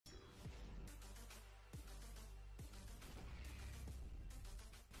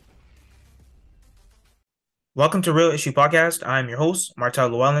Welcome to Real Issue Podcast. I'm your host, Martel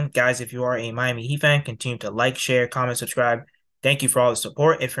Llewellyn. Guys, if you are a Miami Heat fan, continue to like, share, comment, subscribe. Thank you for all the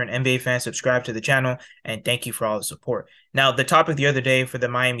support. If you're an NBA fan, subscribe to the channel, and thank you for all the support. Now, the topic the other day for the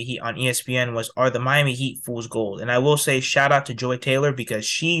Miami Heat on ESPN was, are the Miami Heat fool's gold? And I will say shout out to Joy Taylor because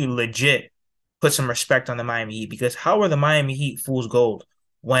she legit put some respect on the Miami Heat, because how are the Miami Heat fool's gold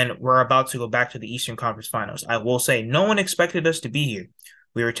when we're about to go back to the Eastern Conference Finals? I will say no one expected us to be here.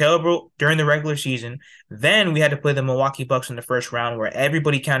 We were terrible during the regular season. Then we had to play the Milwaukee Bucks in the first round where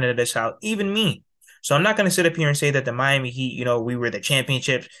everybody counted us out, even me. So I'm not going to sit up here and say that the Miami Heat, we were the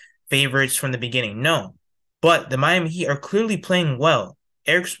championship favorites from the beginning. No. But the Miami Heat are clearly playing well.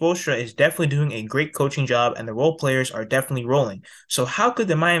 Eric Spoelstra is definitely doing a great coaching job, and the role players are definitely rolling. So how could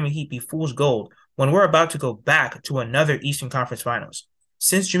the Miami Heat be fool's gold when we're about to go back to another Eastern Conference Finals?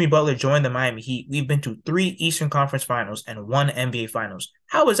 Since Jimmy Butler joined the Miami Heat, we've been to 3 Eastern Conference Finals and 1 NBA Finals.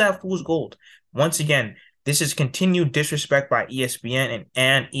 How is that fool's gold? Once again, this is continued disrespect by ESPN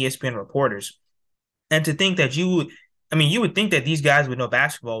and ESPN reporters. And to think that you would think that these guys would know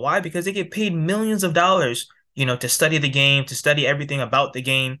basketball. Why? Because they get paid millions of dollars, to study the game, to study everything about the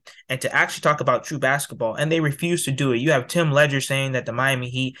game, and to actually talk about true basketball. And they refuse to do it. You have Tim Ledger saying that the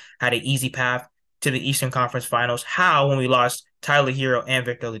Miami Heat had an easy path to the Eastern Conference Finals. How, when we lost Tyler Hero and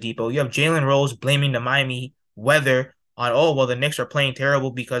Victor Oladipo? You have Jalen Rose blaming the Miami weather on, oh, well, the Knicks are playing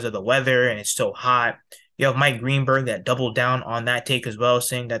terrible because of the weather and it's so hot. You have Mike Greenberg that doubled down on that take as well,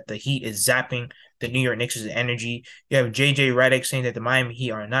 saying that the Heat is zapping the New York Knicks' energy. You have JJ Redick saying that the Miami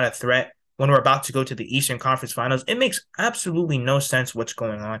Heat are not a threat when we're about to go to the Eastern Conference Finals. It makes absolutely no sense what's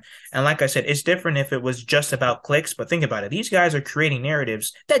going on. And like I said, it's different if it was just about clicks, but think about it. These guys are creating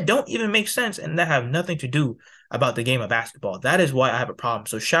narratives that don't even make sense and that have nothing to do about the game of basketball. That is why I have a problem.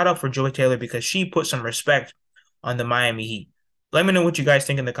 So shout out for Joy Taylor because she put some respect on the Miami Heat. Let me know what you guys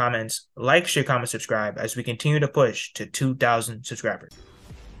think in the comments. Like, share, comment, subscribe as we continue to push to 2,000 subscribers.